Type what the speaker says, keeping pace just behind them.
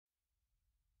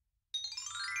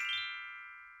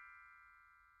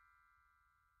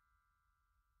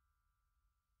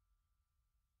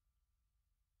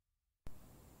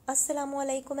Assalamu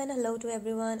alaikum and hello to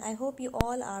everyone. I hope you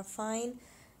all are fine.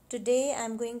 Today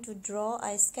I'm going to draw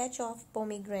a sketch of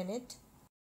pomegranate.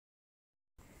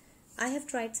 I have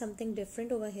tried something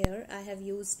different over here. I have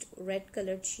used red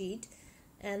colored sheet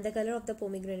and the color of the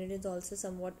pomegranate is also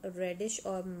somewhat reddish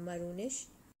or maroonish.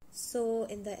 So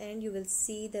in the end you will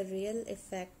see the real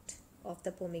effect of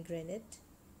the pomegranate.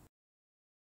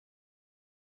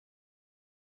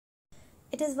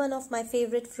 It is one of my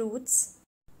favorite fruits.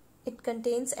 It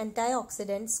contains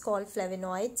antioxidants called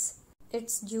flavonoids.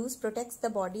 Its juice protects the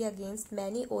body against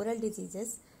many oral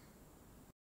diseases.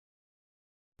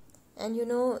 And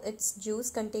its juice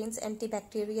contains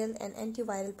antibacterial and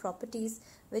antiviral properties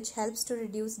which helps to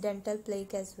reduce dental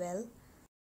plaque as well.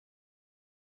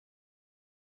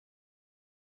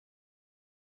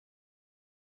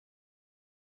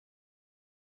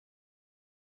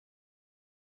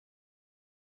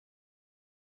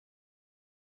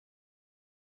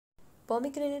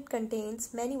 Pomegranate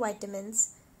contains many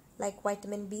vitamins like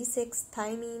vitamin B6,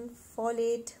 thiamine,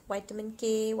 folate, vitamin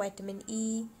K, vitamin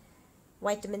E,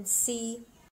 vitamin C.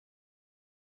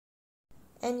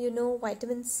 And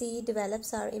vitamin C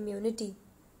develops our immunity.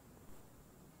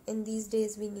 In these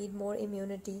days we need more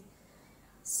immunity.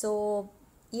 So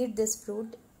eat this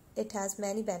fruit. It has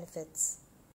many benefits.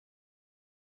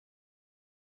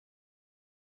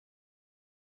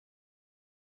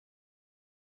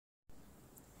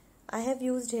 I have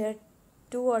used here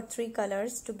 2 or 3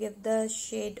 colors to give the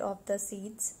shade of the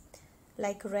seeds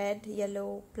like red,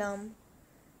 yellow, plum,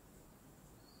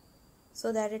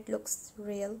 so that it looks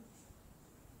real.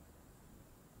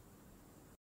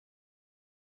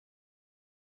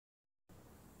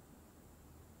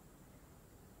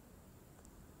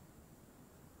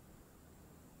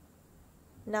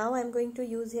 Now I am going to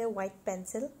use here white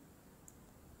pencil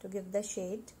to give the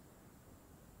shade.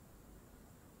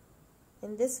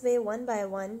 In this way, one by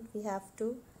one, we have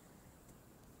to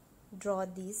draw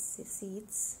these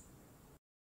seeds.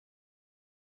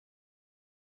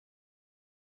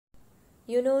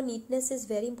 Neatness is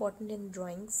very important in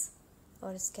drawings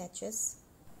or sketches.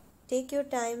 Take your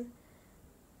time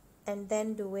and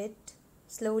then do it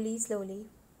slowly,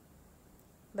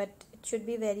 but it should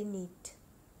be very neat.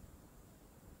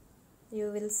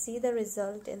 You will see the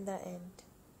result in the end.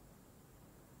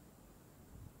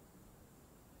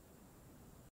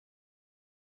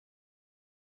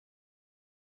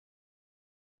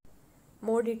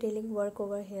 More detailing work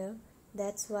over here.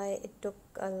 That's why it took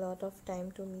a lot of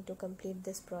time to me to complete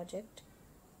this project.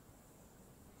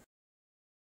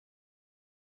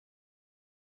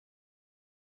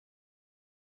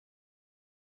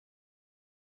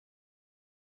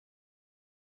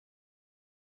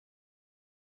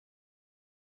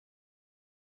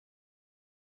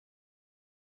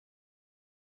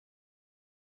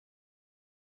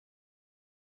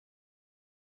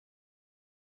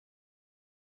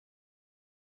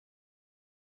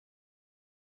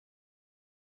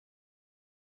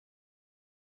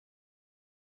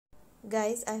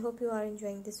 Guys, I hope you are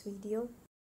enjoying this video.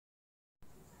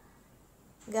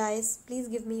 Guys, please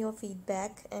give me your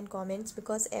feedback and comments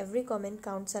because every comment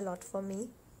counts a lot for me.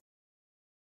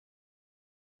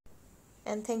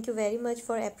 And thank you very much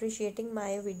for appreciating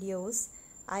my videos.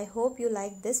 I hope you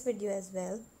like this video as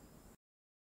well.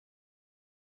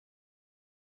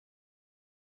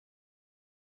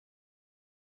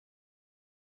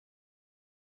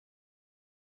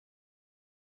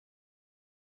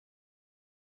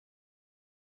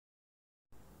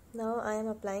 Now I am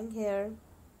applying here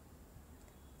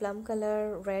plum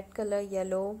color, red color,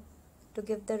 yellow to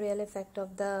give the real effect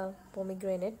of the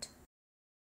pomegranate.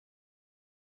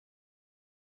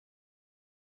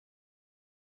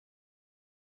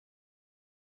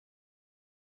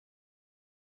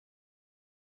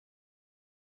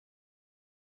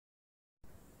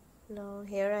 Now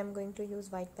here I am going to use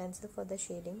white pencil for the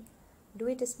shading. Do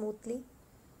it smoothly.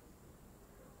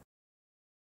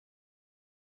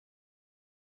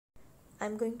 I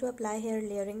am going to apply here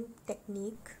layering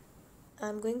technique. I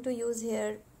am going to use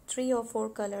here 3 or 4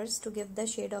 colors to give the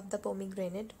shade of the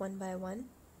pomegranate one by one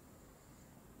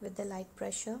with the light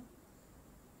pressure,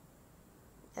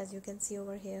 as you can see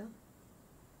over here.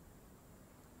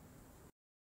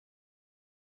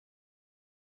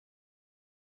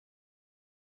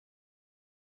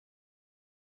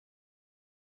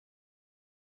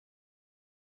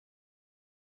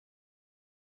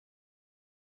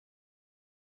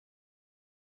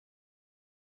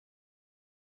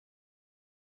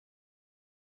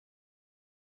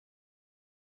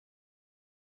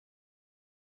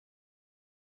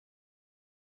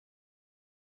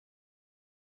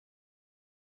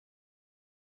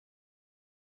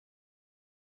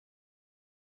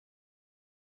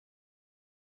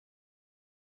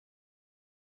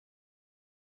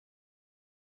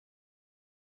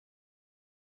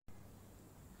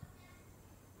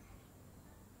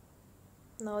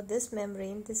 Now this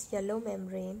membrane, this yellow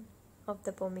membrane of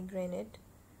the pomegranate,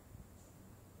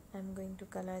 I'm going to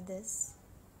color this.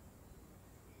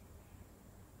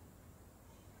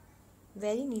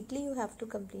 Very neatly you have to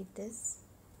complete this,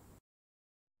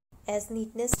 as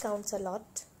neatness counts a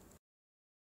lot.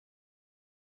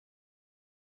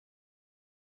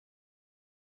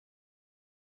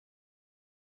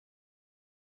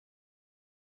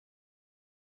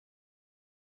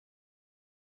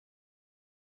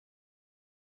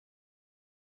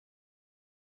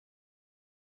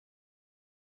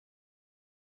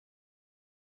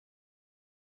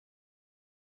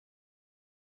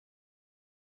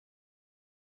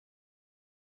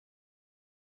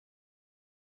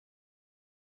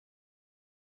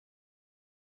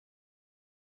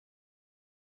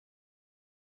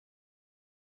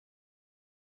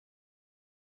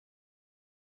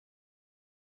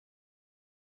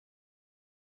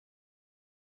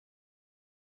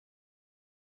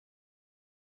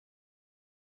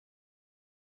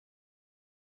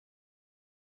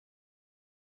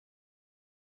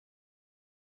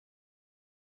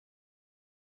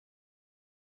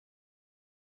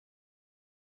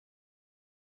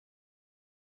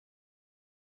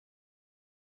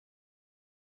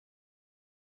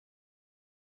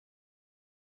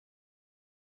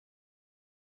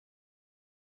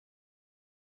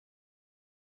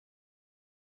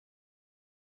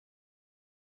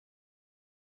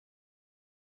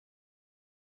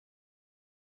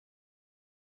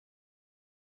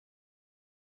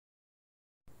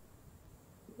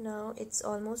 Now it's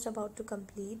almost about to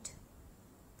complete,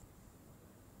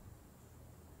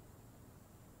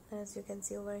 as you can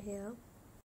see over here.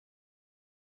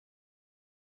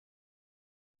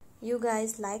 You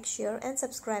guys like, share and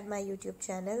subscribe my YouTube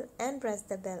channel and press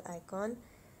the bell icon,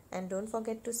 and don't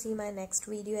forget to see my next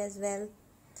video as well.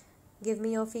 Give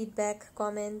me your feedback,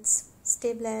 comments.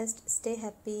 Stay blessed, stay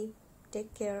happy,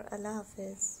 take care. Allah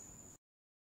Hafiz.